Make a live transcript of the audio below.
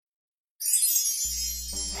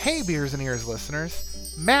Hey, Beers and Ears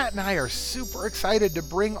listeners. Matt and I are super excited to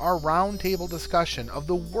bring our roundtable discussion of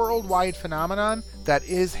the worldwide phenomenon that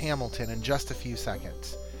is Hamilton in just a few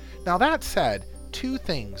seconds. Now, that said, two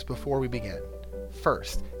things before we begin.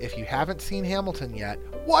 First, if you haven't seen Hamilton yet,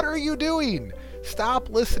 what are you doing? Stop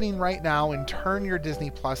listening right now and turn your Disney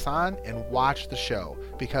Plus on and watch the show,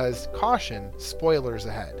 because, caution, spoilers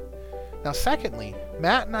ahead. Now, secondly,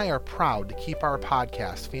 Matt and I are proud to keep our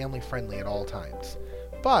podcast family-friendly at all times.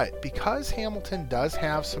 But because Hamilton does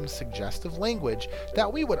have some suggestive language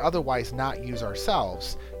that we would otherwise not use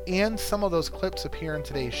ourselves, and some of those clips appear in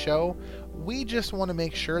today's show, we just want to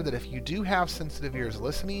make sure that if you do have sensitive ears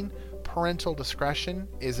listening, parental discretion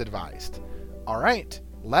is advised. All right,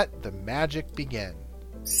 let the magic begin.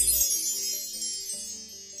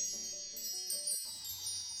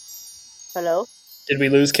 Hello? Did we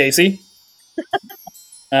lose Casey?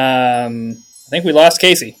 I think we lost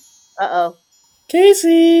Casey. Uh-oh.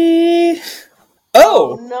 Casey!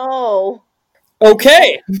 Oh! No.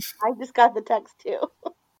 Okay. I just got the text too.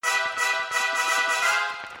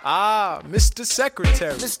 Ah, Mr.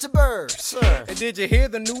 Secretary. Mr. Burr, sir. And did you hear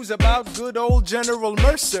the news about good old General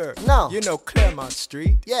Mercer? No. You know Claremont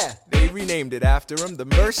Street? Yeah. They renamed it after him. The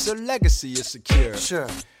Mercer legacy is secure. Sure.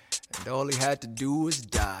 And all he had to do was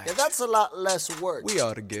die. Yeah, that's a lot less work. We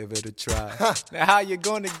ought to give it a try. Now, how you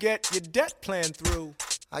gonna get your debt plan through?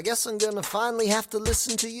 I guess I'm gonna finally have to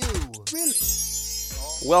listen to you. Really?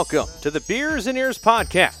 Welcome to the Beers and Ears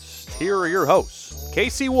podcast. Here are your hosts,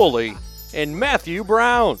 Casey Woolley and Matthew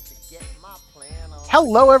Brown.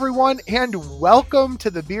 Hello, everyone, and welcome to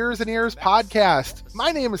the Beers and Ears podcast.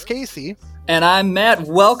 My name is Casey. And I'm Matt.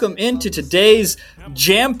 Welcome into today's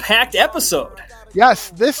jam-packed episode. Yes,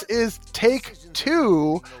 this is take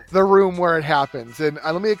 2, the room where it happens. And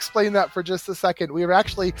let me explain that for just a second. We are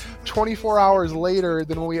actually 24 hours later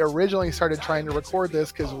than when we originally started trying to record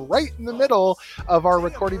this, because right in the middle of our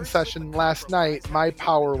recording session last night, my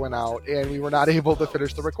power went out and we were not able to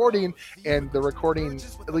finish the recording, and the recording,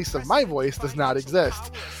 at least of my voice, does not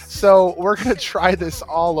exist. So we're going to try this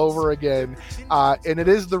all over again. And it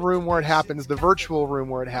is the room where it happens, the virtual room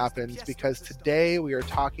where it happens, because today we are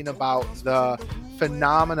talking about the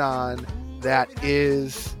phenomenon that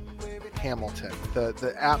is Hamilton,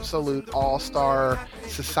 the absolute all-star,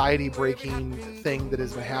 society-breaking thing that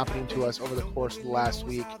has been happening to us over the course of the last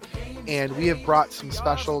week. And we have brought some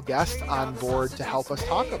special guests on board to help us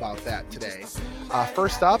talk about that today.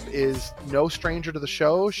 First up is no stranger to the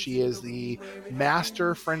show. She is the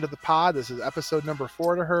master friend of the pod. This is episode number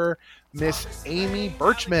 4 to her, Miss Amy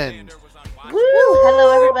Birchman. Woo!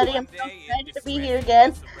 Hello, everybody. I'm so excited to be here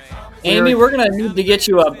again. Amy, we're going to need to get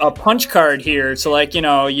you a punch card here. So, like, you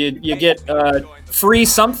know, you get free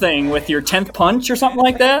something with your 10th punch or something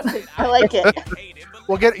like that. I like it.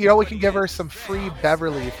 We'll get, we can give her some free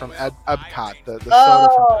Beverly from Epcot, the soda.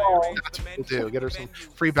 That's what we'll do. Get her some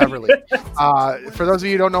free Beverly. For those of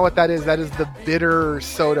you who don't know what that is the bitter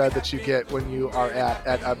soda that you get when you are at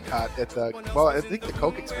Epcot. I think the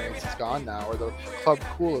Coke experience is gone now, or the Club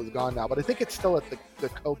Cool is gone now, but I think it's still at the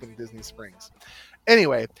Coke in Disney Springs.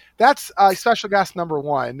 Anyway, that's special guest number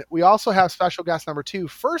 1. We also have special guest number 2,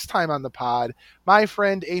 first time on the pod, my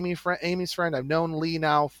friend, Amy's friend. I've known Lee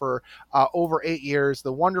now for over 8 years.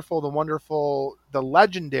 The wonderful, the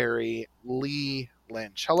legendary Lee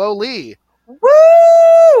Lynch. Hello, Lee. Woo!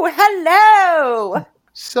 Hello!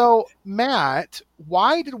 So, Matt,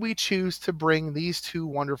 why did we choose to bring these two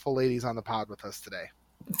wonderful ladies on the pod with us today?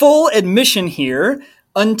 Full admission here,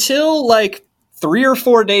 until like 3 or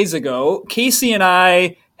 4 days ago, Casey and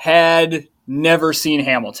I had never seen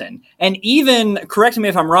Hamilton. And even, correct me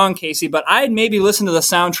if I'm wrong, Casey, but I had maybe listened to the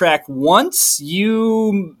soundtrack once.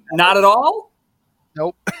 You not at all?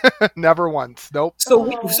 Nope. Never once. Nope. So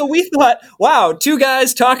we thought, wow, 2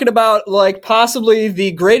 guys talking about like possibly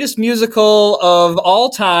the greatest musical of all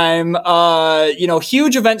time,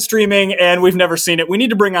 huge event streaming, and we've never seen it. We need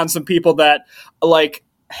to bring on some people that like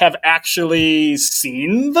have actually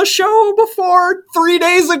seen the show before 3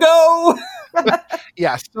 days ago.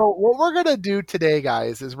 Yeah. So what we're going to do today,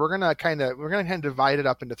 guys, is we're going to kind of divide it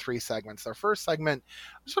up into 3 segments. Our first segment,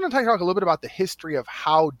 I just want to talk a little bit about the history of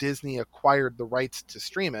how Disney acquired the rights to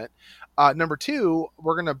stream it. Number 2,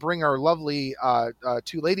 we're going to bring our lovely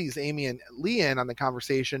 2 ladies, Amy and Lee, in on the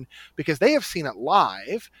conversation because they have seen it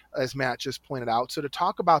live, as Matt just pointed out. So to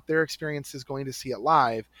talk about their experiences going to see it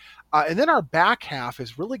live. And then our back half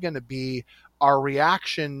is really going to be our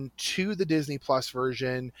reaction to the Disney Plus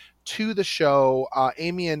version, to the show.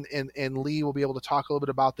 Amy and Lee will be able to talk a little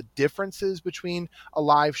bit about the differences between a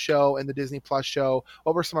live show and the Disney Plus show.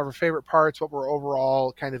 What were some of our favorite parts? What were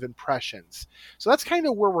overall kind of impressions? So that's kind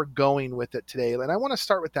of where we're going with it today. And I want to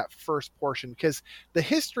start with that first portion because the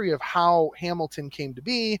history of how Hamilton came to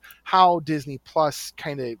be, how Disney Plus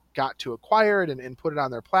kind of got to acquire it and put it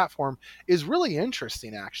on their platform is really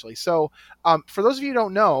interesting, actually. So for those of you who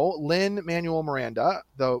don't know, Lin-Manuel Miranda,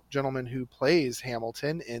 the gentleman who plays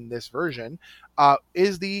Hamilton in this version,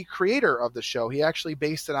 is the creator of the show. He actually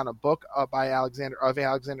based it on a book by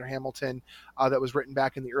Alexander Hamilton that was written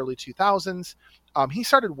back in the early 2000s. He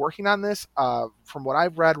started working on this, from what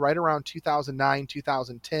I've read, right around 2009,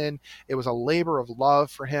 2010. It was a labor of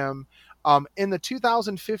love for him. In the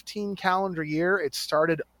 2015 calendar year, it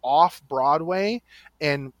started off Broadway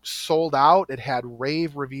and sold out. It had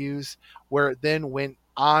rave reviews, where it then went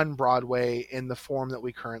on Broadway in the form that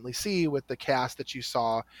we currently see with the cast that you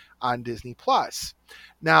saw on Disney Plus.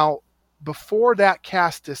 Now, before that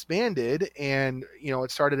cast disbanded and,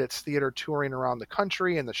 it started its theater touring around the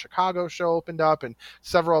country, and the Chicago show opened up, and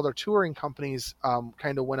several other touring companies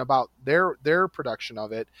kind of went about their production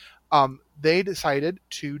of it, they decided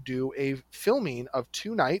to do a filming of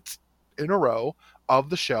 2 nights in a row of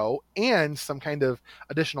the show and some kind of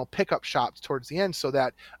additional pickup shots towards the end so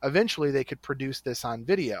that eventually they could produce this on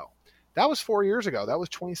video. That was 4 years ago. That was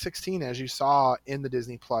 2016, as you saw in the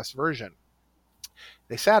Disney Plus version.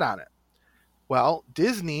 They sat on it. Well,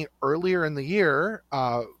 Disney earlier in the year,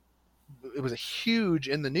 it was a huge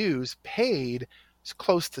in the news, paid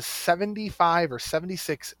close to $75 or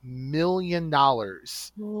 $76 million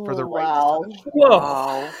for the rights to the show.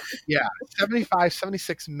 Whoa. Yeah,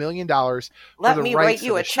 $76 million. Let me write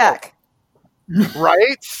you a check.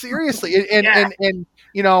 Right? Seriously. And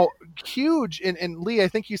huge. And Lee, I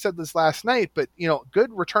think you said this last night, but,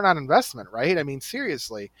 good return on investment, right? I mean,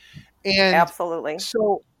 seriously. And absolutely.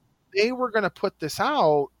 So they were going to put this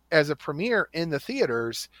out as a premiere in the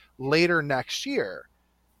theaters later next year.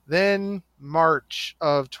 Then March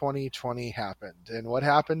of 2020 happened. And what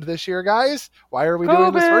happened this year, guys? Why are we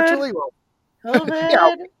doing this virtually? Well,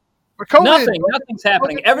 COVID. COVID. Nothing's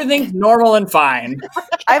happening. Everything's normal and fine.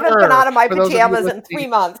 I haven't been out of my pajamas in 3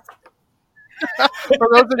 months. For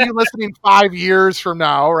those of you listening 5 years from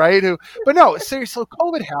now, right? But no, seriously,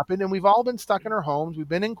 COVID happened, and we've all been stuck in our homes. We've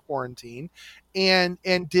been in quarantine, and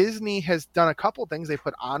Disney has done a couple things. They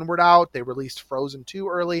put Onward out. They released Frozen 2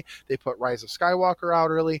 early. They put Rise of Skywalker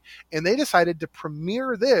out early, and they decided to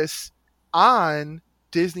premiere this on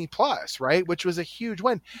Disney Plus, right? Which was a huge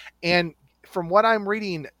win. And from what I'm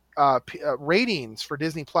reading, ratings for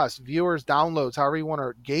Disney Plus, viewers, downloads, however you want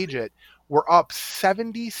to gauge it, were up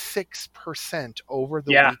 76% over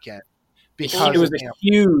the weekend. Because it was a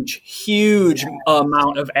huge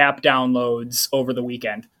amount of app downloads over the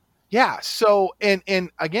weekend. Yeah. So, and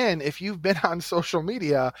again, if you've been on social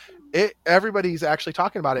media, everybody's actually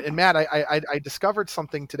talking about it. And Matt, I discovered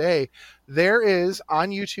something today. There is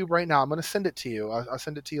on YouTube right now. I'm going to send it to you. I'll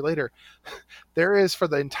send it to you later. There is, for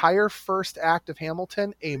the entire first act of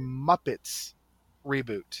Hamilton, a Muppets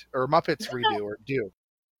reboot or Muppets redo or do.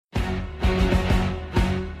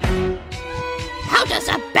 How does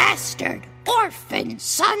a bastard, orphan,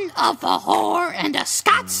 son of a whore, and a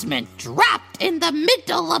Scotsman trapped in the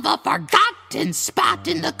middle of a forgotten spot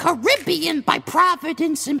in the Caribbean by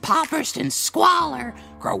providence, impoverished and squalor,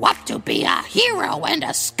 grow up to be a hero and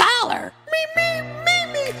a scholar?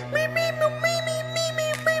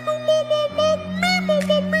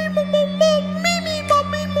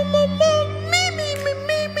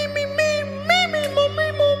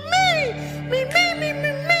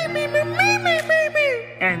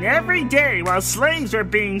 And every day, while slaves were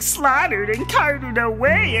being slaughtered and carted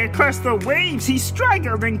away across the waves, he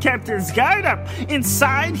struggled and kept his guard up.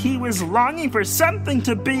 Inside, he was longing for something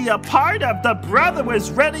to be a part of. The brother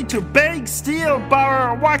was ready to beg, steal,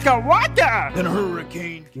 borrow, waka waka. In a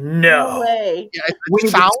hurricane. No way. Yeah, we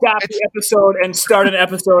need to stop the episode and start an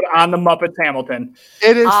episode on the Muppets Hamilton.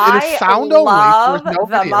 It is sound only. I love no the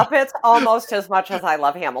video. Muppets almost as much as I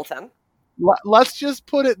love Hamilton. Let's just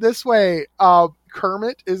put it this way.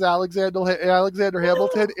 Kermit is Alexander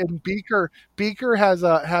Hamilton, and Beaker has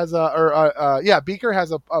a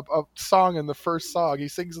song in the first song. He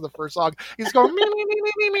sings in the first song. He's going me me me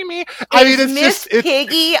me me me me. I mean, it's Miss just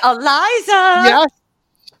Piggy Eliza. Yes,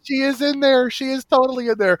 she is in there. She is totally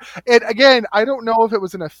in there. And again, I don't know if it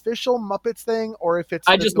was an official Muppets thing or if it's.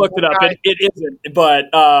 I just looked it up. It isn't, but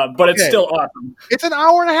it's still awesome. It's an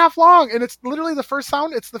hour and a half long, and it's literally the first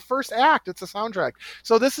sound. It's the first act. It's a soundtrack.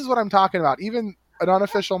 So this is what I'm talking about. Even an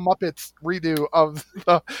unofficial Muppets redo of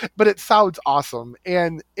but it sounds awesome,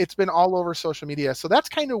 and it's been all over social media. So that's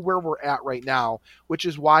kind of where we're at right now, which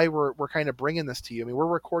is why we're kind of bringing this to you. I mean, we're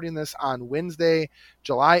recording this on Wednesday,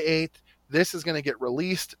 July 8th. This is going to get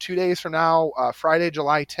released 2 days from now, Friday,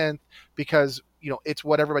 July 10th, because it's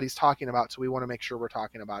what everybody's talking about. So we want to make sure we're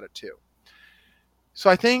talking about it too. So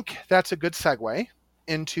I think that's a good segue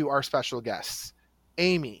into our special guests.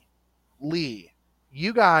 Amy, Lee,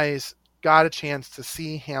 you guys got a chance to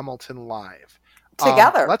see Hamilton live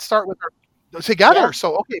together. Let's start with together. Yeah.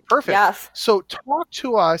 So, okay, perfect. Yes. So talk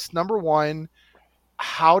to us. Number one,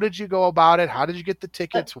 how did you go about it? How did you get the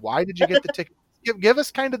tickets? Why did you get the tickets? Give us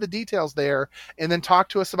kind of the details there, and then talk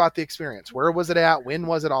to us about the experience. Where was it at? When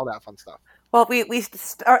was it? All that fun stuff. Well, we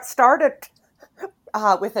started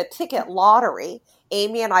with a ticket lottery.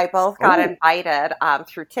 Amy and I both got invited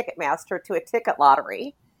through Ticketmaster to a ticket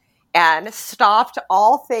lottery, and stopped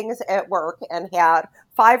all things at work and had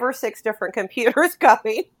 5 or 6 different computers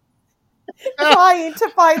going, trying to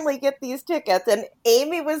finally get these tickets. And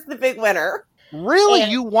Amy was the big winner. Really?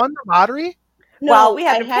 You won the lottery? No, well, we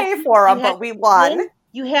had to pay for them, but we won.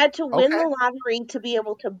 You had to win the lottery to be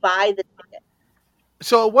able to buy the ticket.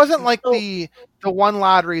 So it wasn't like the one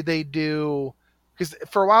lottery they do, because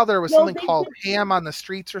for a while there was something called Ham on the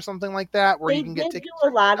Streets or something like that, where you can get tickets.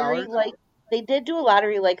 They did do a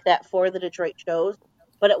lottery like that for the Detroit shows,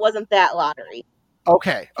 but it wasn't that lottery.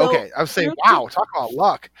 Okay. I was saying, wow, talk about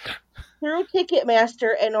luck. Through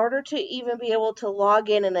Ticketmaster, in order to even be able to log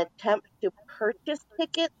in and attempt to purchase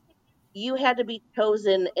tickets, you had to be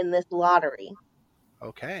chosen in this lottery.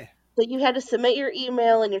 Okay. So you had to submit your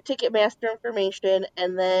email and your Ticketmaster information,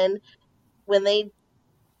 and then when they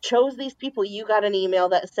chose these people, you got an email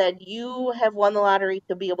that said you have won the lottery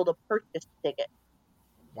to be able to purchase tickets.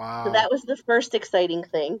 Wow. So that was the first exciting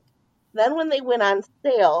thing. Then when they went on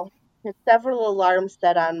sale, had several alarms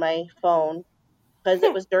set on my phone because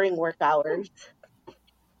it was during work hours,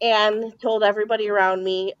 and told everybody around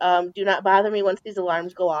me, do not bother me once these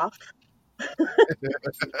alarms go off.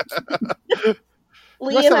 You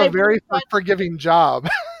must have a very forgiving job.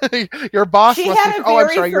 Your boss she must had be. A very I'm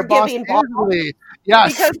sorry. Your boss is Lee.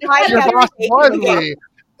 Yes. Because your boss was Lee.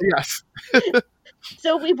 Yes.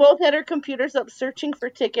 So we both had our computers up searching for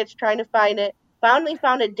tickets, trying to find it. Finally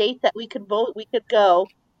found a date that we could go.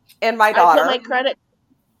 And my daughter. I put my credit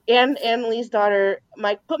and Lee's daughter.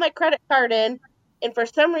 Put my credit card in, and for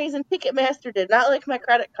some reason Ticketmaster did not like my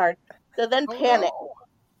credit card. So then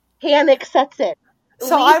panic sets in.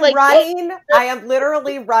 So I'm running. I am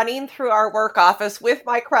literally running through our work office with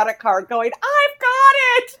my credit card, going, "I've got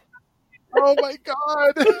it!" Oh my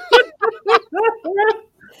god!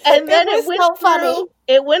 And then it went so funny.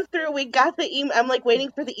 It went through. We got the email. I'm like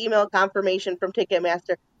waiting for the email confirmation from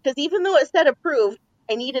Ticketmaster, because even though it said approved,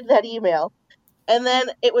 I needed that email. And then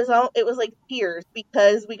it was like tears,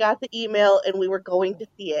 because we got the email and we were going to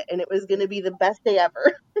see it, and it was going to be the best day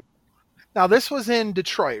ever. Now, this was in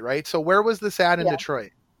Detroit, right? So where was this at in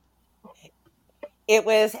Detroit? It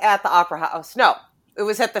was at the Opera House. No, it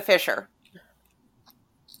was at the Fisher.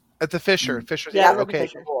 At the Fisher. Fisher Theater. Yeah, okay,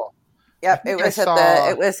 cool. Yep, it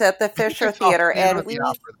was at the Fisher Theater, and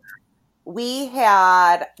we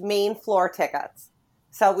had main floor tickets.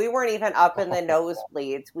 So we weren't even up in the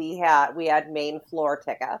nosebleeds. We had main floor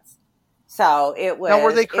tickets. So it was, now,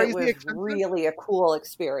 were they crazy expensive? Really a cool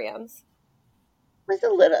experience.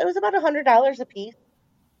 It was about $100 a piece.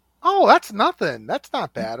 Oh, that's nothing. That's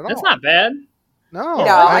not bad at all. That's not bad. No,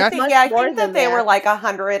 I think that they were like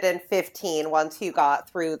 115 once you got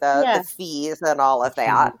through the fees and all of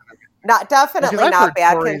that. Definitely not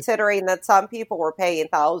bad, considering that some people were paying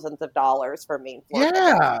thousands of dollars for main floor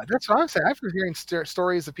tickets. That's what I'm saying. I've been hearing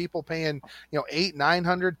stories of people paying,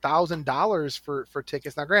 $800,000-$900,000 for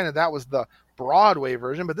tickets. Now, granted, that was the Broadway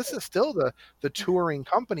version, but this is still the touring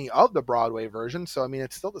company of the Broadway version. So, I mean,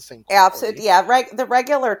 it's still the same quality. Absolutely, yeah. The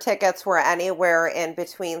regular tickets were anywhere in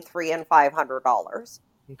between $300 and $500.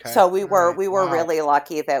 Okay. So we were really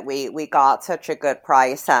lucky that we got such a good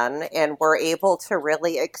price and were able to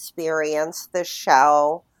really experience the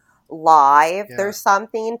show live. Yeah. There's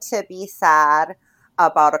something to be said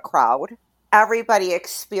about a crowd. Everybody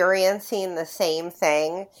experiencing the same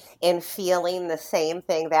thing and feeling the same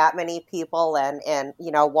thing, that many people and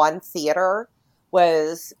one theater,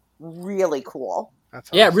 was really cool. That's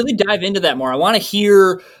awesome. Yeah, really dive into that more. I want to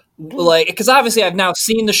hear, because obviously I've now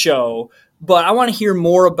seen the show, but I want to hear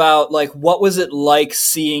more about what was it like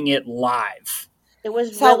seeing it live. It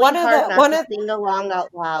was really hard not to sing along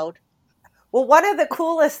out loud. Well, one of the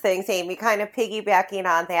coolest things, Amy, kind of piggybacking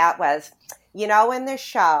on that, was in the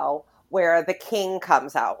show where the king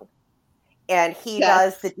comes out and he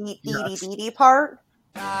does the dee part.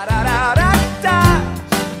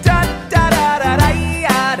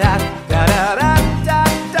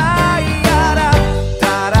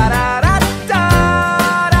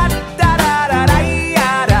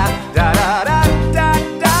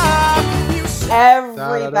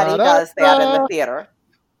 Everybody does that in the theater.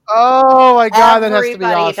 Oh my God, that has to be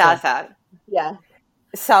awesome. Everybody does it. Yeah.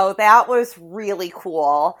 So that was really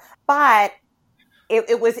cool, but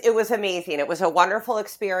it was amazing. It was a wonderful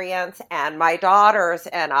experience, and my daughters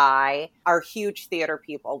and I are huge theater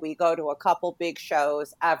people. We go to a couple big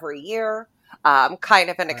shows every year. Kind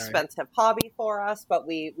of an expensive hobby for us, but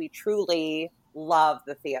we truly love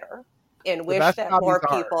the theater and wish that more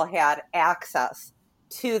people had access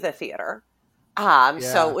to the theater.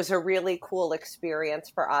 So it was a really cool experience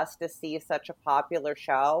for us to see such a popular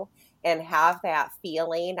show and have that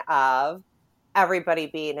feeling of everybody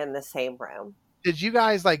being in the same room. Did you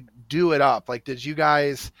guys like do it up? Like, did you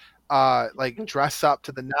guys like dress up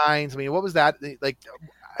to the nines? I mean, what was that like?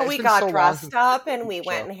 We got dressed up and we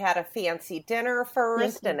went and had a fancy dinner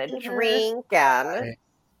first and a drink and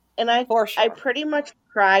I pretty much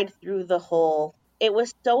cried through the whole. It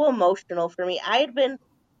was so emotional for me. I think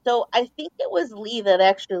it was Lee that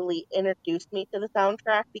actually introduced me to the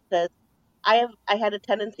soundtrack, because I had a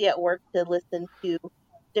tendency at work to listen to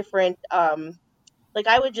different like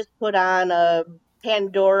I would just put on a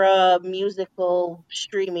Pandora musical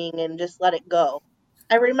streaming and just let it go.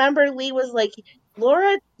 I remember Lee was like,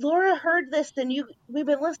 Laura heard this and we've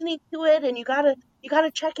been listening to it and you gotta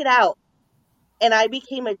check it out. And I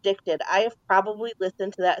became addicted. I have probably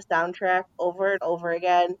listened to that soundtrack over and over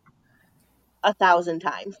again 1,000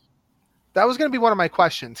 times. That was going to be one of my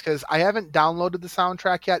questions, because I haven't downloaded the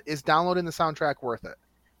soundtrack yet. Is downloading the soundtrack worth it?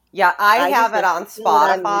 Yeah, I have it on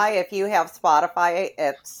Spotify. If you have Spotify,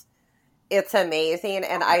 it's amazing,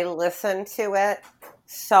 and I listen to it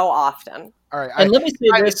so often. All right, and let me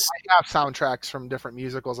say this: I have soundtracks from different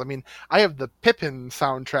musicals. I mean, I have the Pippin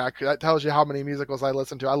soundtrack. That tells you how many musicals I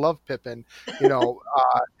listen to. I love Pippin. You know,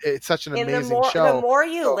 it's such an amazing show. The more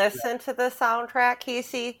you listen to the soundtrack,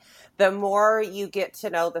 Casey, the more you get to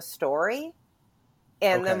know the story,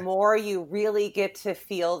 and the more you really get to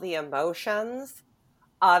feel the emotions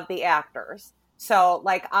of the actors. So,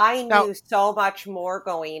 like, I knew so much more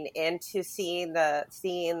going into seeing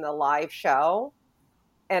the live show.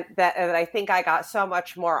 And I think I got so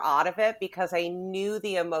much more out of it because I knew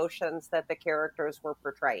the emotions that the characters were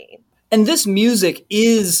portraying. And this music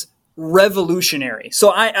is revolutionary.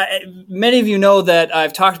 So many of you know that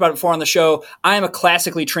I've talked about it before on the show. I am a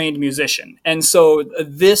classically trained musician. And so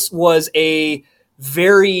this was a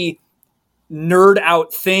very nerd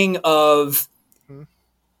out thing of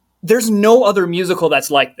there's no other musical that's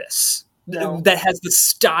like this. No. That has the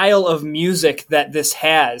style of music that this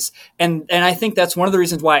has. And I think that's one of the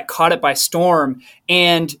reasons why it caught it by storm.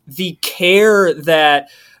 And the care that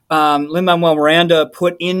Lin-Manuel Miranda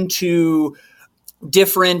put into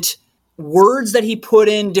different words that he put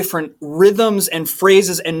in, different rhythms and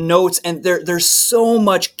phrases and notes. And there's so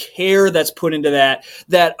much care that's put into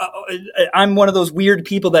that I'm one of those weird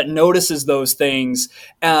people that notices those things.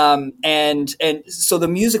 And so the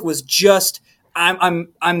music was just... I'm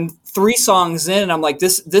 3 songs in and I'm like,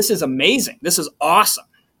 this is amazing. This is awesome.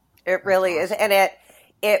 It really is. And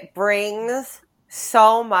it brings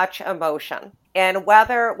so much emotion. And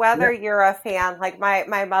whether you're a fan, like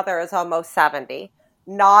my mother is almost 70,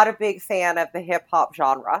 not a big fan of the hip hop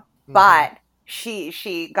genre, but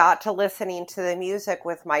she got to listening to the music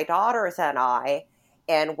with my daughters and I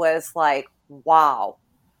and was like, wow,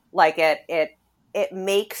 like it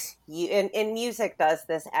makes you, and music does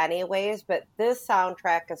this anyways, but this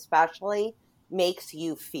soundtrack especially makes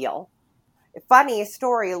you feel. Funny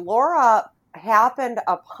story, Laura happened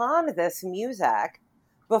upon this music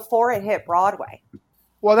before it hit Broadway.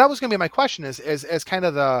 Well, that was going to be my question is as kind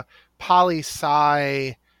of the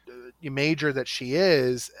poli-sci major that she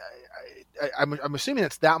is, I'm assuming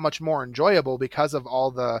it's that much more enjoyable because of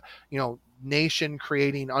all the, nation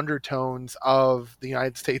creating undertones of the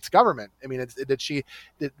United States government. I mean,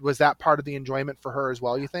 was that part of the enjoyment for her as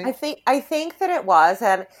well, you think? I think that it was,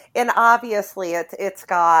 and obviously it's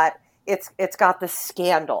got the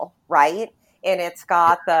scandal, right? And it's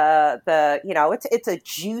got the it's a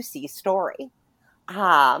juicy story.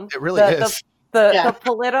 It really is. The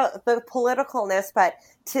politicalness, but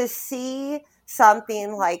to see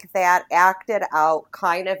something like that acted out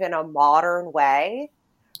kind of in a modern way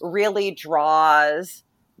really draws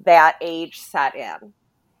that age set in.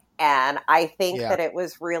 And I think Yeah. that it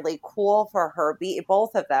was really cool for her,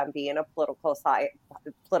 both of them being a political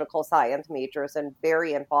science majors and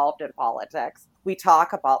very involved in politics. We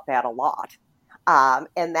talk about that a lot. And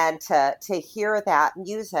then to hear that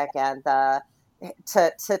music and to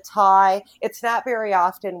tie, it's not very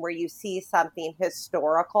often where you see something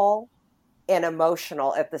historical and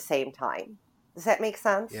emotional at the same time. Does that make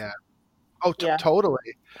sense? Yeah. Oh, Yeah.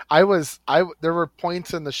 totally. There were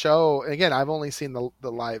points in the show. Again, I've only seen the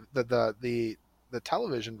live, the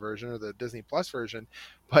television version or the Disney Plus version,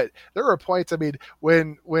 but there were points. I mean,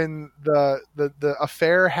 when the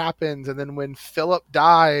affair happens, and then when Philip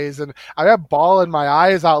dies, and I have bawling my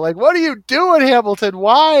eyes out, like, what are you doing, Hamilton?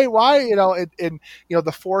 Why? And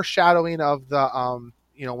the foreshadowing of the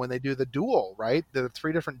when they do the duel, right? The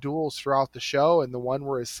 3 different duels throughout the show, and the one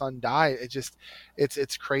where his son died. It's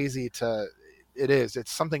crazy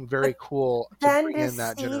it's something very cool to bring in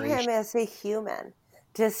that generation. Then to see him as a human,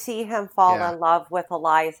 to see him fall in love with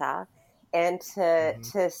Eliza, and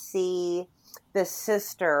to see the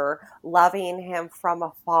sister loving him from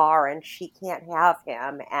afar, and she can't have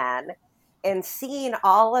him, and seeing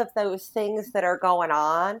all of those things that are going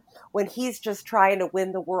on when he's just trying to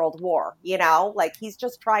win the world war, like he's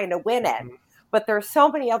just trying to win it. But there's so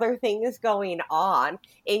many other things going on,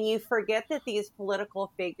 and you forget that these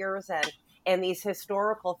political figures and these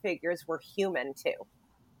historical figures were human too.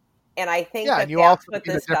 And I think and you that's also what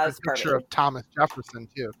get this a different does for picture me. of Thomas Jefferson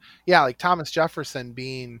too. Yeah, like Thomas Jefferson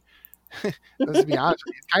being, let's be honest,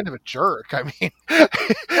 he's kind of a jerk. I mean,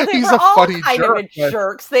 They were all kind of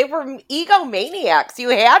jerks. They were egomaniacs. You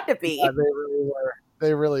had to be. Yeah,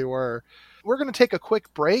 they really were. We're going to take a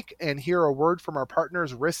quick break and hear a word from our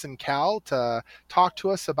partners, Riss and Cal, to talk to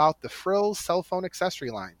us about the Frills cell phone accessory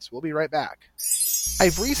lines. We'll be right back.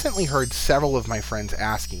 I've recently heard several of my friends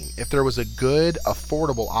asking if there was a good,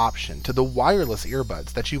 affordable option to the wireless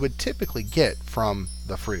earbuds that you would typically get from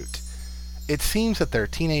The Fruit. It seems that their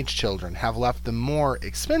teenage children have left the more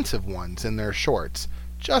expensive ones in their shorts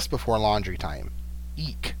just before laundry time.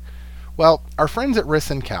 Eek. Well, our friends at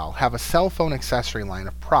Riss & Cal have a cell phone accessory line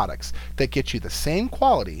of products that get you the same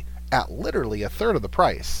quality at literally a third of the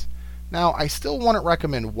price. Now, I still wouldn't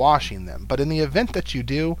recommend washing them, but in the event that you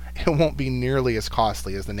do, it won't be nearly as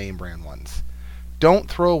costly as the name brand ones.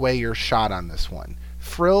 Don't throw away your shot on this one.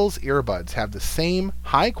 Frills earbuds have the same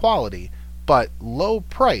high quality but low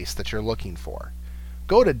price that you're looking for.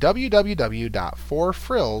 Go to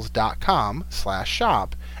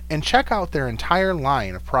www.forfrills.com/shop and check out their entire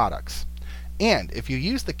line of products. And if you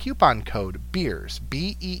use the coupon code BEERS,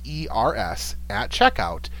 BEERS, at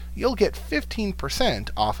checkout, you'll get 15%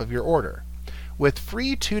 off of your order. With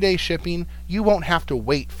free 2-day shipping, you won't have to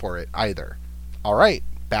wait for it either. All right,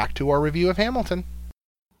 back to our review of Hamilton.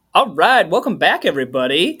 All right, welcome back,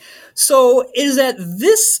 everybody. So it is at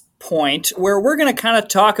this point where we're going to kind of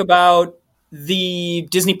talk about the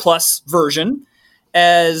Disney Plus version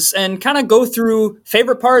and kind of go through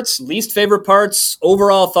favorite parts, least favorite parts,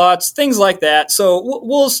 overall thoughts, things like that. So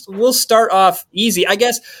we'll start off easy. I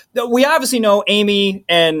guess we obviously know Amy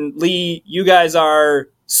and Lee, you guys are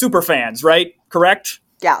super fans, right? Correct?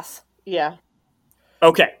 Yes. Yeah.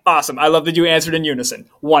 Okay, awesome. I love that you answered in unison.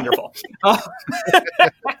 Wonderful.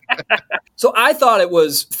 So I thought it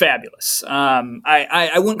was fabulous.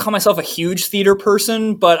 I wouldn't call myself a huge theater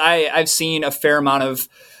person, but I've seen a fair amount of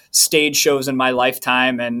stage shows in my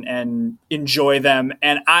lifetime and enjoy them.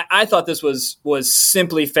 And I thought this was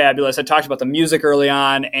simply fabulous. I talked about the music early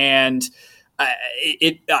on, and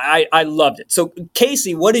I loved it. So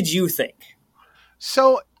Casey, what did you think?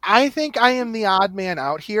 So I think I am the odd man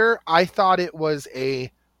out here. I thought it was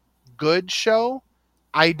a good show.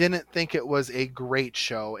 I didn't think it was a great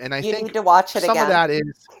show, and I think you need to watch it some again. of that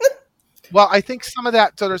is. Well, I think some of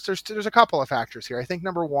that. So there's a couple of factors here. I think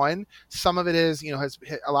number one, some of it is has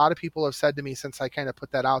a lot of people have said to me since I kind of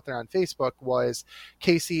put that out there on Facebook was,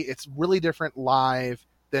 Casey, it's really different live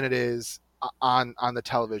than it is on the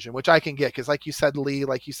television, which I can get because, like you said, Lee,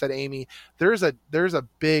 like you said, Amy, there's a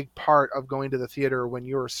big part of going to the theater when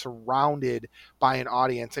you're surrounded by an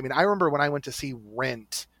audience. I mean, I remember when I went to see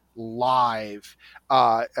Rent live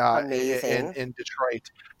in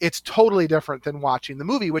Detroit. It's totally different than watching the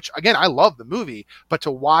movie, which again, I love the movie, but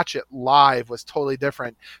to watch it live was totally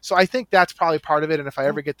different. So I think that's probably part of it. And if I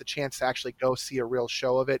ever get the chance to actually go see a real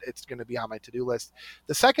show of it, it's going to be on my to-do list.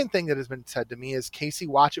 The second thing that has been said to me is, Casey,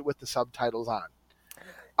 watch it with the subtitles on.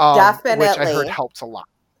 Definitely. Which I heard helps a lot.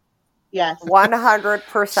 Yes.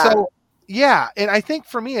 100%. So, yeah, and I think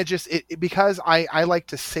for me, because I like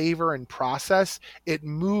to savor and process, it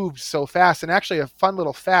moved so fast. And actually, a fun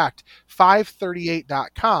little fact: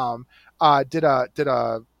 538.com did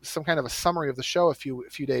a some kind of a summary of the show a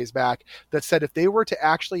few days back that said if they were to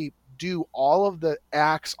actually do all of the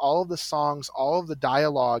acts, all of the songs, all of the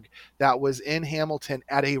dialogue that was in Hamilton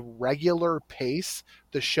at a regular pace,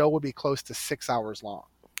 the show would be close to 6 hours long.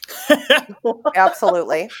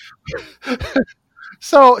 Absolutely.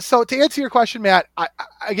 So to answer your question, Matt,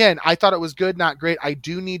 I thought it was good, not great. I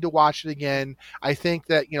do need to watch it again. I think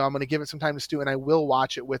that, I'm going to give it some time to stew, and I will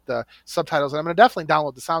watch it with the subtitles. And I'm going to definitely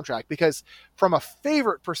download the soundtrack, because from a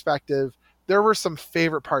favorite perspective, there were some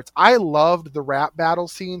favorite parts. I loved the rap battle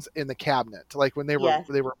scenes in the cabinet, like when they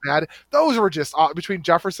were mad. Those were just between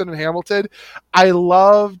Jefferson and Hamilton. I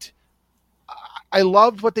loved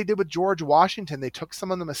what they did with George Washington. They took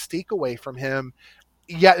some of the mystique away from him.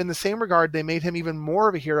 Yet in the same regard, they made him even more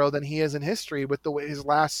of a hero than he is in history with the way his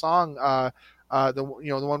last song, the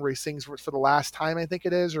one where he sings for the last time, I think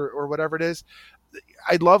it is, or whatever it is.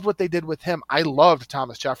 I loved what they did with him. I loved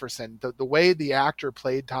Thomas Jefferson. The way the actor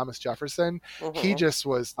played Thomas Jefferson, he just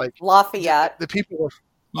was like Lafayette. The people were,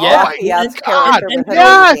 Lafayette's God,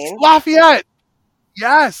 yes, Lafayette.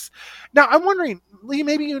 Yes. Now I'm wondering, Lee,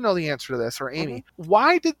 maybe you know the answer to this, or Amy.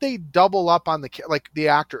 Why did they double up on the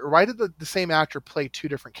actor? Or why did the same actor play two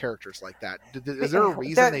different characters like that? Is there a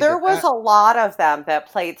reason? There was a lot of them that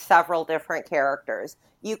played several different characters.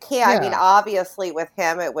 You can't. Yeah. I mean, obviously, with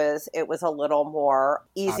him, it was a little more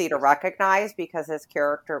easy to recognize because his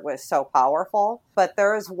character was so powerful. But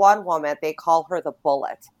there's one woman, they call her the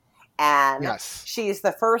Bullet. And she's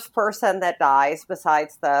the first person that dies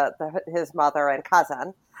besides his mother and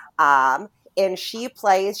cousin. And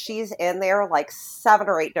she's in there like 7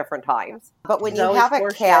 or 8 different times. But when you have a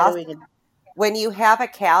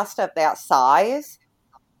cast of that size,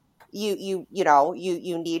 you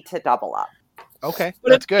need to double up. Okay,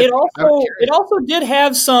 that's good. It also did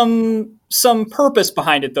have some purpose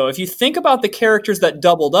behind it, though. If you think about the characters that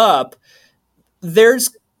doubled up, there's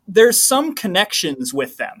some connections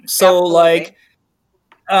with them. So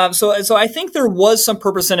Absolutely. So I think there was some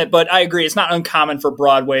purpose in it, but I agree it's not uncommon for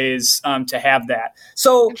Broadways to have that.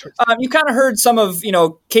 So you kind of heard some of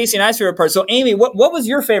Casey and I's favorite parts. So Amy, what was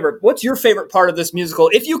your favorite? What's your favorite part of this musical,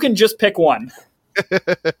 if you can just pick one?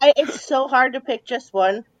 It's so hard to pick just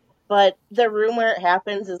one, but The Room Where It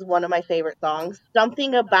Happens is one of my favorite songs.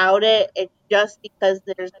 Something about it's just because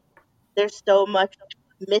there's so much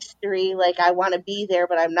mystery. Like, I want to be there,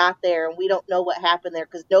 but I'm not there, and we don't know what happened there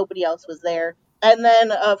because nobody else was there. And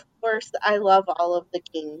then, of course, I love all of the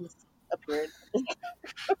Kings appearances.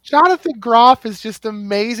 Jonathan Groff is just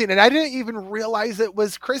amazing, and I didn't even realize it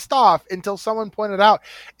was Kristoff until someone pointed out.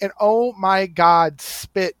 And oh my God,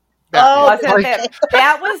 spit!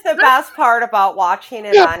 That was the best part about watching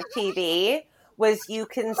it on TV. Was you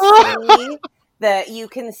can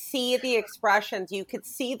see the expressions, you could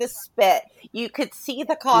see the spit, you could see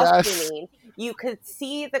the costuming, you could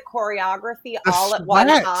see the choreography all at one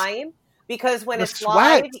time. Because when it's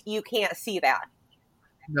live, you can't see that.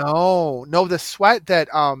 No, the sweat that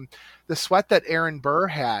Aaron Burr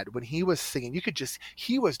had when he was singing,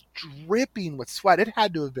 he was dripping with sweat. It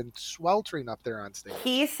had to have been sweltering up there on stage.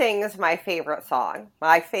 He sings my favorite song.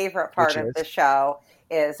 My favorite part of the show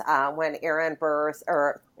is when Aaron Burr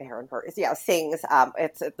sings.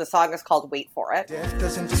 The song is called "Wait for It." Death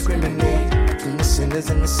doesn't discriminate between the sinners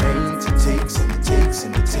and the saints. It takes and it takes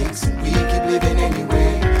and it takes, and we keep living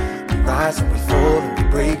anyway. Rise and we fall and we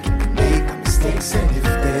break and we make our mistakes. And if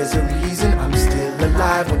there's a reason I'm still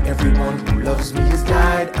alive when everyone who loves me has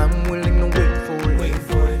died, I'm willing to wait for it. Wait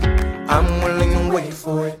for it. I'm willing to wait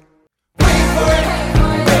for it. Wait for it.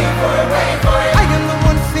 Wait for it. Wait for it. I am the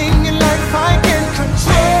one thing in life I can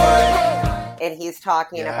control. And he's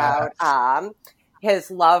talking about his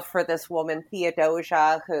love for this woman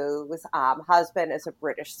Theodosia, whose husband is a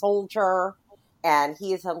British soldier. And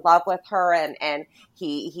he's in love with her, and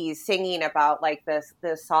he's singing about like this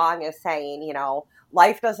song is saying,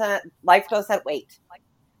 life doesn't wait.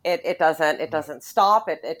 It doesn't stop.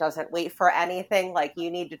 It doesn't wait for anything. Like, you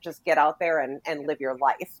need to just get out there and live your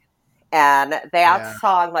life. And that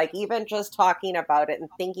song, like, even just talking about it and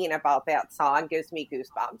thinking about that song gives me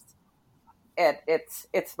goosebumps.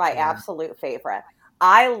 It's my absolute favorite.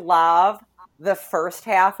 I love the first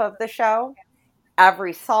half of the show.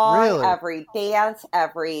 Every song, every dance,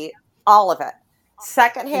 all of it.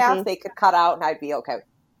 Second half, they could cut out and I'd be okay.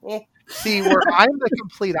 See, where I'm the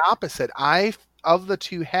complete opposite. Of the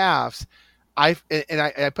two halves, I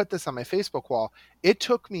put this on my Facebook wall. It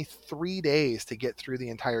took me 3 days to get through the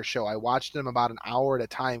entire show. I watched them about an hour at a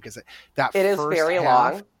time because it is very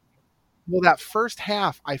long. Well, that first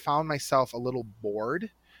half, I found myself a little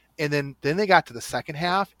bored. And then they got to the second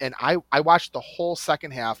half, and I watched the whole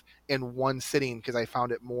second half in one sitting because I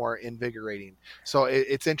found it more invigorating. So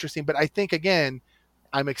it's interesting. But I think, again,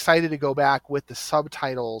 I'm excited to go back with the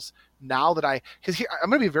subtitles now that because I'm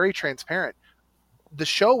going to be very transparent. The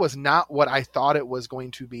show was not what I thought it was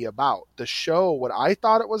going to be about. The show, what I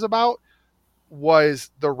thought it was about,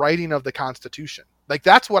 was the writing of the Constitution. Like,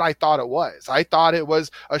 that's what I thought it was. I thought it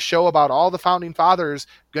was a show about all the founding fathers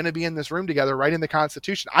going to be in this room together writing the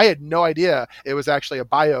Constitution. I had no idea it was actually a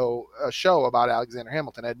show about Alexander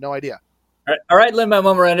Hamilton. I had no idea. All right,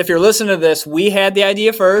 Lin-Manuel Miranda, if you're listening to this, we had the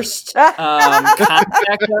idea first.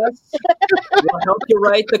 Contact us. We'll help you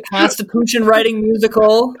write the Constitution writing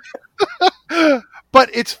musical. But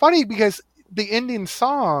it's funny because the ending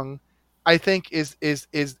song, I think, is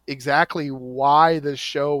exactly why the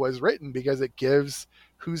show was written, because it gives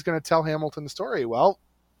who's going to tell Hamilton's story. Well,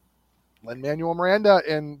 Lin-Manuel Miranda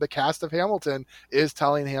and the cast of Hamilton is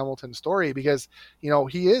telling Hamilton's story, because he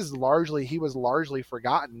was largely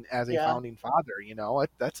forgotten as a founding father.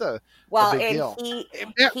 That's a big deal.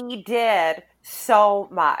 He did so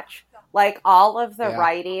much. Like, all of the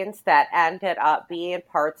writings that ended up being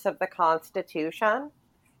parts of the Constitution,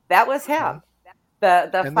 that was him.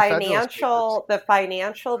 The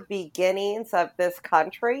financial beginnings of this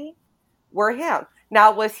country were him.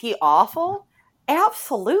 Now, was he awful?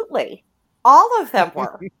 Absolutely. All of them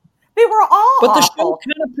were. They were all But the awful. show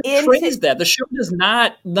kind of portrays that. The show does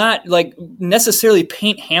not like necessarily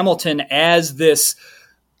paint Hamilton as this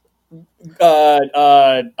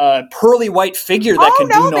pearly white figure that can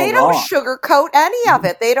do no wrong. They don't sugarcoat any of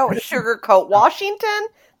it. They don't sugarcoat Washington.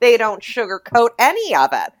 They don't sugarcoat any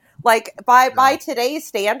of it. Like, by today's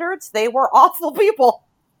standards, they were awful people.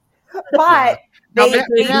 But they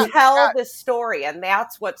tell the story, and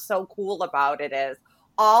that's what's so cool about it is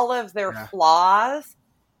all of their flaws,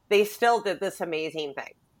 they still did this amazing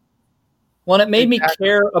thing. Well, and it made me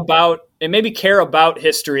care about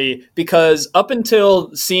history, because up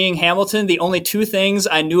until seeing Hamilton, the only two things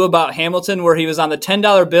I knew about Hamilton were he was on the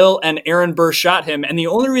 $10 bill and Aaron Burr shot him. And the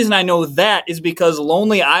only reason I know that is because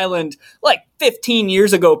Lonely Island, like 15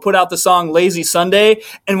 years ago, put out the song Lazy Sunday.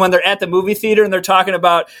 And when they're at the movie theater and they're talking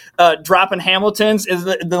about dropping Hamiltons, and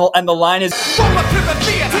the line is, from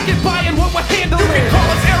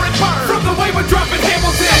the way we're dropping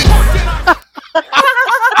Hamilton.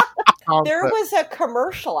 There was a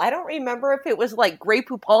commercial. I don't remember if it was like Grey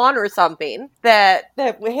Poupon or something that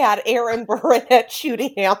we had Aaron Burr in it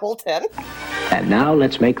shooting Hamilton. And now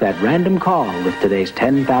let's make that random call with today's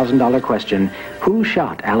 $10,000 question. Who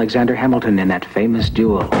shot Alexander Hamilton in that famous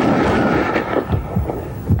duel?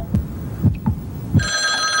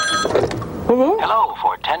 Hello,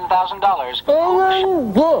 for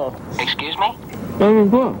 $10,000. Excuse me?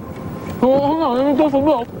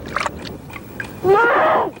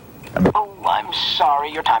 Oh, I'm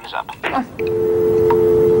sorry. Your time is up.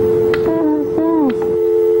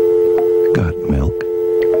 Got milk?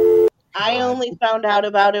 I only found out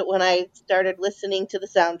about it when I started listening to the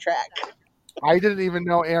soundtrack. I didn't even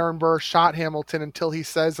know Aaron Burr shot Hamilton until he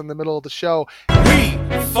says in the middle of the show, "We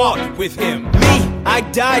fought with him. Me, I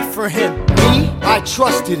died for him. Me, I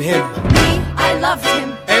trusted him. Me, I loved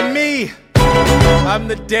him. And me, I'm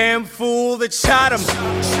the damn fool that shot him."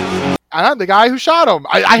 I'm the guy who shot him.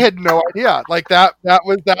 I had no idea. Like, that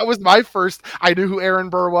was my first. I knew who Aaron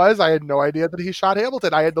Burr was. I had no idea that he shot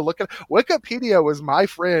Hamilton. I had to look at Wikipedia. Was my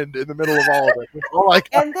friend in the middle of all of it. That's all I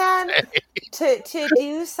and then to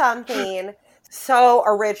do something so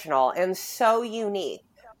original and so unique,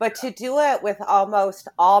 but to do it with almost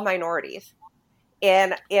all minorities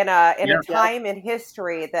in a time in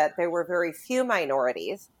history that there were very few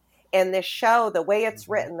minorities. And this show, the way it's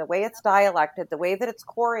written, the way it's dialected, the way that it's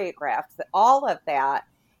choreographed, all of that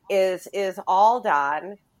is all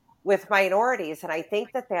done with minorities. And I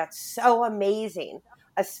think that that's so amazing,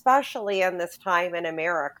 especially in this time in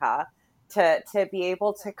America, to be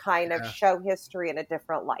able to kind of show history in a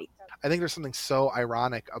different light. I think there's something so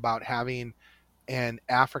ironic about having an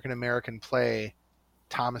African-American play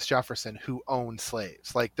Thomas Jefferson who owned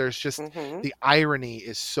slaves. Like, there's just the irony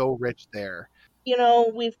is so rich there.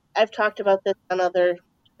 I've talked about this on other,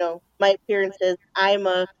 my appearances. I'm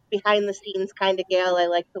a behind the scenes kind of gal. I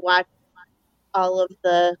like to watch all of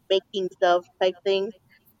the makings of type things.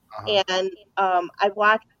 And I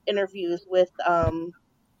watched interviews with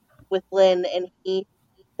Lynn, and he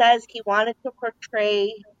says he wanted to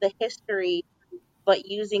portray the history, but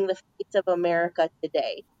using the face of America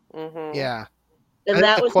today. Yeah. And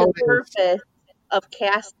that was the purpose of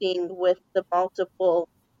casting with the multiple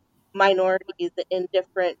minorities and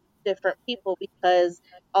different people, because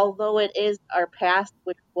although it is our past,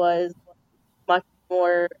 which was much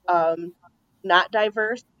more not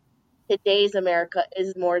diverse. Today's America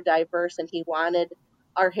is more diverse, and he wanted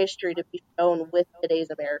our history to be shown with today's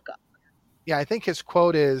America. Yeah, I think his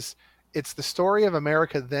quote is, "It's the story of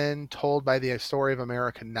America then told by the story of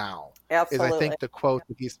America now." Absolutely. Is I think the quote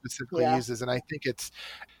that he specifically uses, and I think it's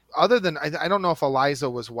other than I don't know if Eliza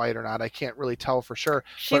was white or not. I can't really tell for sure.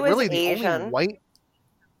 She but was really the Asian. only white.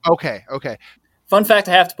 Okay. Fun fact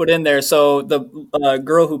I have to put in there. So the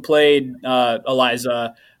girl who played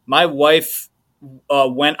Eliza, my wife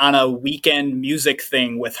went on a weekend music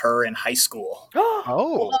thing with her in high school.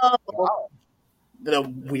 Oh, wow. The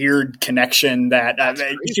weird connection that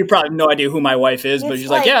she probably have no idea who my wife is, but It's she's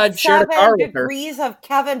like, yeah, I'd shared a car with her. 7 degrees of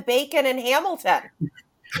Kevin Bacon in Hamilton.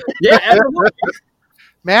 Yeah, absolutely.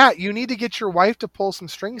 Matt, you need to get your wife to pull some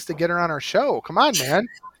strings to get her on our show. Come on, man.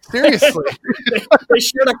 Seriously. They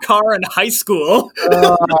shared a car in high school.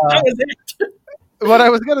 That was it. What I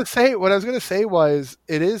was gonna say was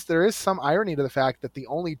there is some irony to the fact that the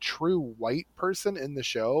only true white person in the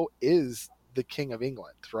show is the King of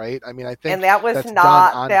England, right? I mean, I think, and that was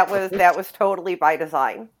that was totally by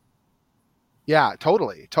design. Yeah,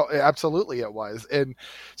 totally, absolutely, it was. And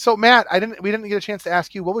so, Matt, we didn't get a chance to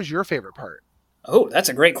ask you, what was your favorite part? Oh, that's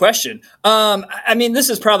a great question. I mean, this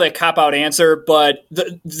is probably a cop-out answer, but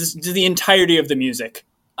the entirety of the music.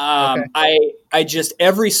 Okay. I just,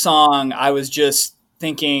 every song, I was just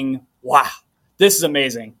thinking, wow, this is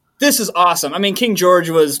amazing. This is awesome. I mean, King George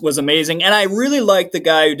was amazing, and I really liked the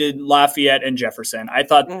guy who did Lafayette and Jefferson. I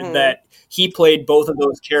thought that he played both of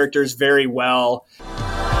those characters very well.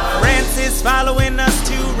 France is following us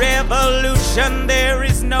to revolution. There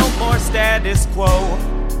is no more status quo.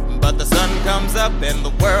 But the sun comes up and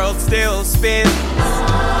the world still spins.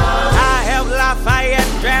 I helped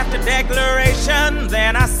Lafayette draft a declaration.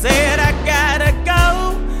 Then I said I gotta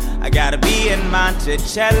go. I gotta be in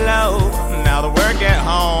Monticello. Now the work at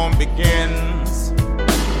home begins.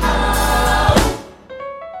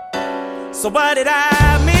 So what did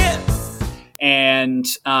I miss? And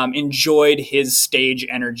enjoyed his stage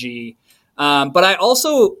energy. But I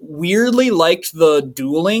also weirdly liked the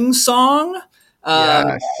dueling song.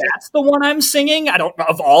 Yes. That's the one I'm singing. I don't know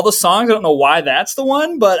of all the songs. I don't know why that's the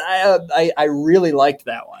one, but I really liked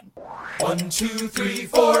that one. 1, 2, 3,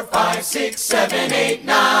 4, 5, 6, 7, 8,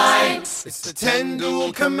 9. It's the 10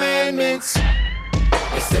 dual commandments.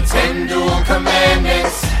 It's the 10 dual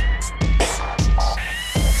commandments.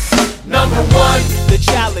 Number 1, the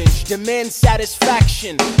challenge demands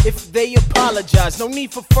satisfaction. If they apologize, no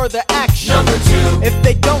need for further action. Number 2, if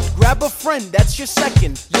they don't, grab a friend, that's your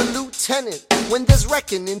second. Your lieutenant, when there's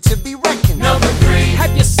reckoning to be reckoned. Number 3,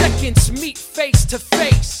 have your seconds meet face to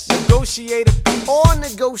face. Negotiate or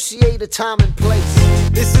negotiate a time and place.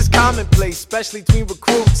 This is commonplace, especially between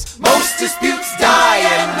recruits. Most disputes die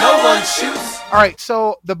and no one shoots. All right,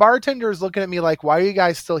 so the bartender is looking at me like, why are you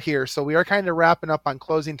guys still here? So we are kind of wrapping up on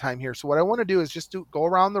closing time here. So what I want to do is just go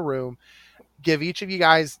around the room, give each of you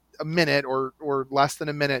guys a minute or less than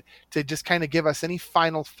a minute to just kind of give us any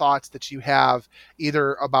final thoughts that you have,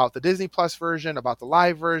 either about the Disney Plus version, about the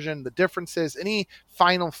live version, the differences, any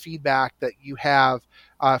final feedback that you have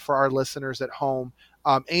for our listeners at home.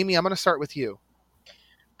 Amy, I'm going to start with you.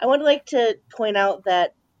 I would like to point out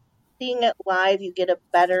that seeing it live, you get a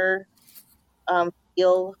better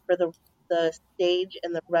feel for the stage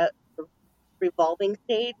and the revolving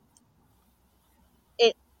stage.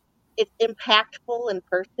 It's impactful in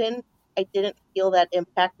person. I didn't feel that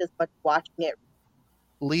impact as much watching it.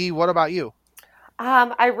 Lee, what about you?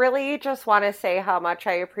 I really just want to say how much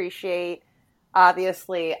I appreciate,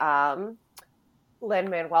 obviously,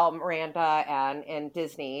 Lin-Manuel Miranda and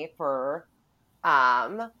Disney for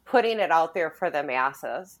putting it out there for the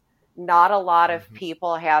masses. Not a lot of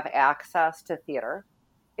people have access to theater.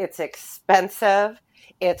 It's expensive.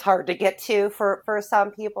 It's hard to get to for some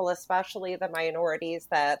people, especially the minorities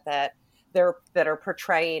that are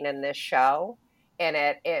portraying in this show. And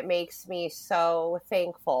it makes me so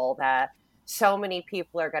thankful that so many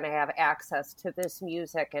people are going to have access to this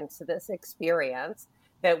music and to this experience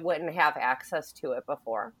that wouldn't have access to it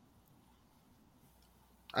before.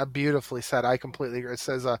 Beautifully said. I completely agree. It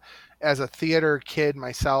says, as a theater kid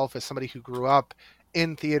myself, as somebody who grew up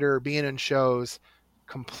in theater, being in shows,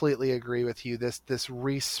 completely agree with you. This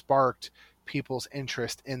re-sparked people's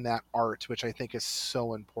interest in that art, which I think is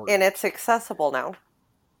so important. And it's accessible now.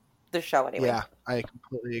 The show, anyway. Yeah, I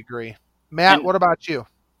completely agree. Matt, what about you?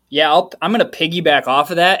 Yeah, I'm going to piggyback off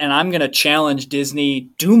of that, and I'm going to challenge Disney,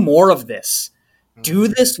 do more of this. Do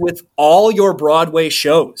this with all your Broadway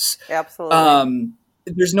shows. Absolutely.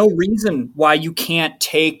 There's no reason why you can't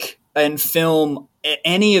take and film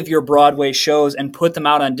any of your Broadway shows and put them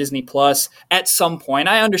out on Disney Plus at some point.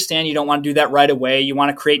 I understand you don't want to do that right away. You want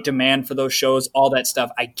to create demand for those shows, all that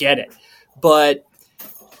stuff. I get it. But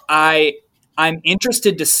I'm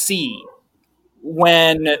interested to see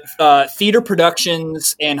when theater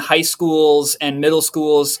productions and high schools and middle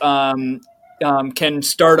schools can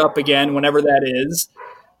start up again, whenever that is,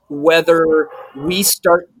 whether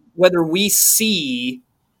we see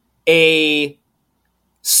a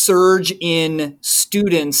surge in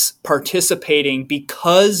students participating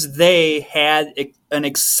because they had an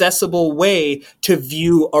accessible way to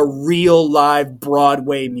view a real live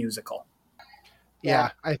Broadway musical.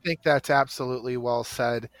 Yeah, I think that's absolutely well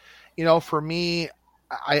said. You know, for me,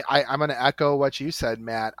 I'm going to echo what you said,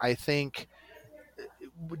 Matt. I think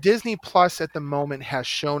Disney Plus at the moment has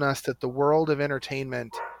shown us that the world of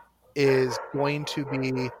entertainment is going to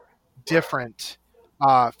be different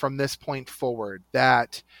from this point forward,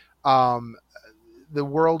 that the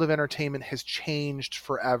world of entertainment has changed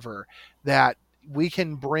forever, that we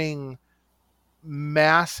can bring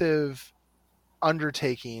massive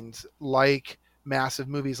undertakings like massive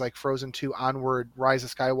movies like Frozen 2, Onward, Rise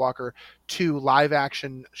of Skywalker, to live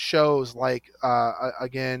action shows like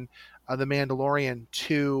The Mandalorian,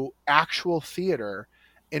 to actual theater,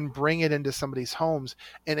 and bring it into somebody's homes.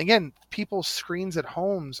 And again, people's screens at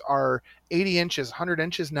homes are 80 inches, 100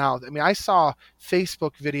 inches now. I mean, I saw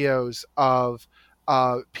Facebook videos of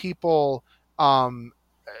people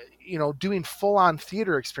doing full-on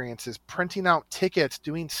theater experiences, printing out tickets,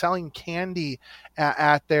 selling candy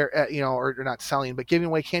at their, or not selling, but giving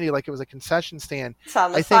away candy like it was a concession stand. It's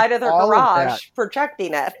on the side of their garage,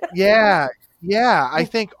 projecting it. Yeah. I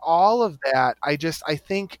think all of that. I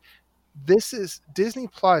think this is Disney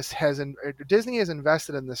Plus Disney has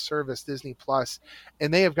invested in this service, Disney Plus,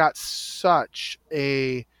 and they have got such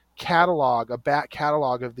a back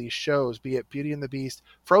catalog of these shows, be it Beauty and the Beast,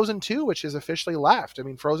 Frozen 2, which is officially left. I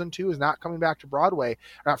mean, Frozen 2 is not coming back to Broadway.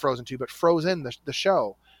 Not Frozen 2, but Frozen, the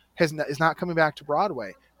show, is not coming back to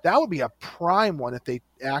Broadway. That would be a prime one if they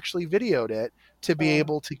actually videoed it to be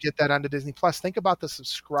able to get that onto Disney Plus. Think about the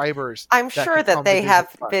subscribers. I'm sure that they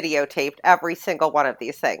have videotaped every single one of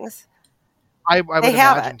these things. I would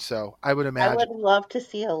imagine so. I would imagine. I would love to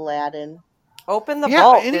see Aladdin. Open the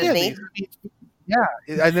vault, Disney. Yeah,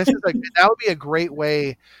 and this is that would be a great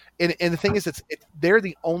way. And the thing is, they're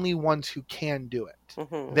the only ones who can do it.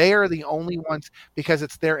 Mm-hmm. They are the only ones because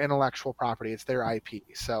it's their intellectual property, it's their IP.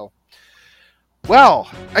 So, well,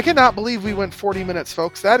 I cannot believe we went 40 minutes,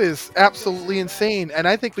 folks. That is absolutely insane, and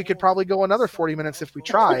I think we could probably go another 40 minutes if we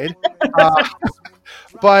tried.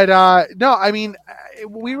 But no, I mean,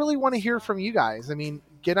 we really want to hear from you guys. I mean,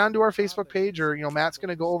 get onto our Facebook page, or Matt's going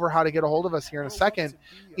to go over how to get a hold of us here in a second.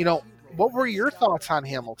 What were your thoughts on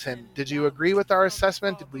Hamilton? Did you agree with our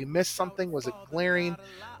assessment? Did we miss something? Was it glaring?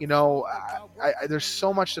 There's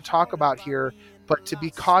so much to talk about here, but to be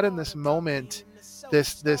caught in this moment,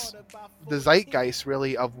 the zeitgeist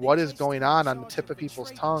really of what is going on the tip of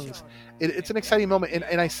people's tongues, it's an exciting moment.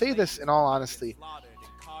 And I say this in all honesty,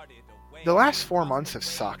 the last 4 months have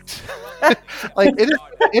sucked.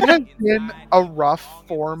 It has been a rough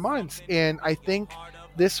 4 months. And I think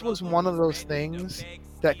this was one of those things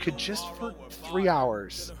that could just for 3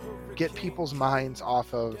 hours get people's minds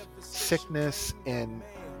off of sickness and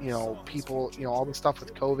people, all the stuff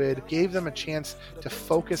with COVID, gave them a chance to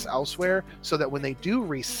focus elsewhere so that when they do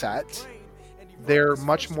reset, they're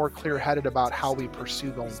much more clear-headed about how we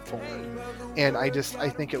pursue going forward. And I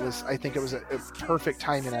think it was a perfect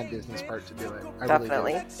timing on Disney's part to do it.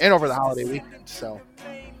 Definitely. Really did. And over the holiday weekend. So,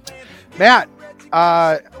 Matt,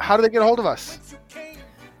 how do they get a hold of us?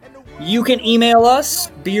 You can email us,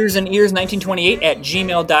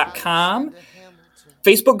 beersandears1928@gmail.com.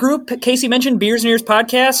 Facebook group, Casey mentioned, Beers and Ears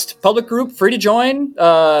Podcast. Public group, free to join.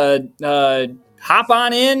 Hop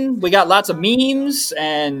on in. We got lots of memes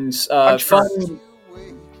and fun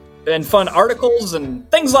articles and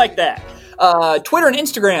things like that. Twitter and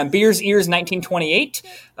Instagram, Beers Ears 1928.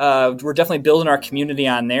 We're definitely building our community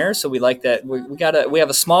on there, so we like that. We have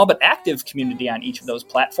a small but active community on each of those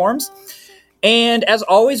platforms. And as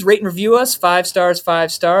always, rate and review us. 5 stars,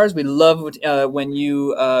 5 stars. We love when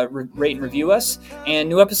you rate and review us. And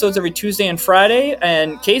new episodes every Tuesday and Friday.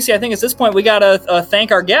 And Casey, I think at this point we got to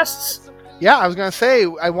thank our guests. Yeah, I was going to say,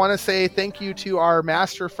 I want to say thank you to our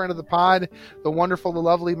master friend of the pod, the wonderful, the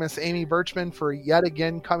lovely Miss Amy Birchman, for yet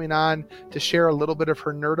again coming on to share a little bit of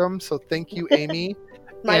her nerdom. So thank you, Amy.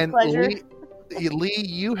 My pleasure. Lee,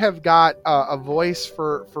 you have got a voice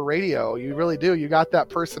for radio. You really do. You got that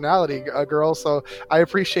personality, girl. So I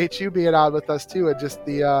appreciate you being on with us too, and just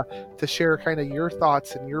to share kind of your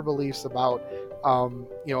thoughts and your beliefs about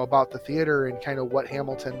about the theater and kind of what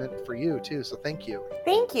Hamilton meant for you too. So thank you.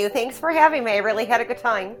 Thank you. Thanks for having me. I really had a good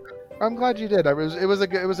time. I'm glad you did. It was a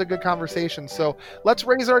good conversation. So let's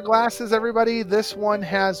raise our glasses, everybody. This one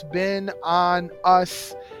has been on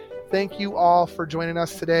us. Thank you all for joining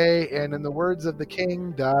us today. And in the words of the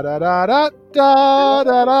king, da da da da da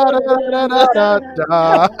da da da da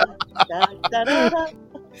da da.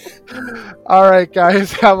 All right,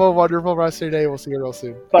 guys. Have a wonderful rest of your day. We'll see you real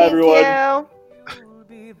soon. Bye, everyone. Thank you. We'll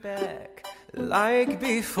be back like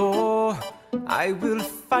before. I will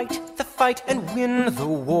fight the fight and win the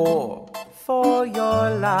war for your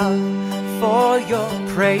love, for your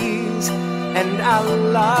praise, and I'll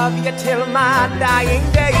love you till my dying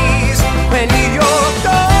days. When you're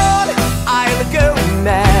gone, I'll go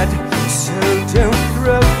mad, so don't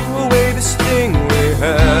throw away this thing we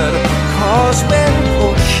had. 'Cause when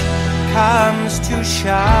push comes to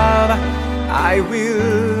shove, I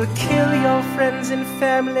will kill your friends and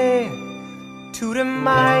family to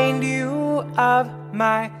remind you of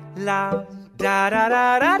my love. Da da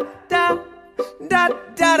da da da da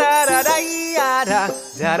da da da da da da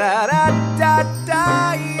da da da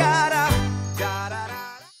da da.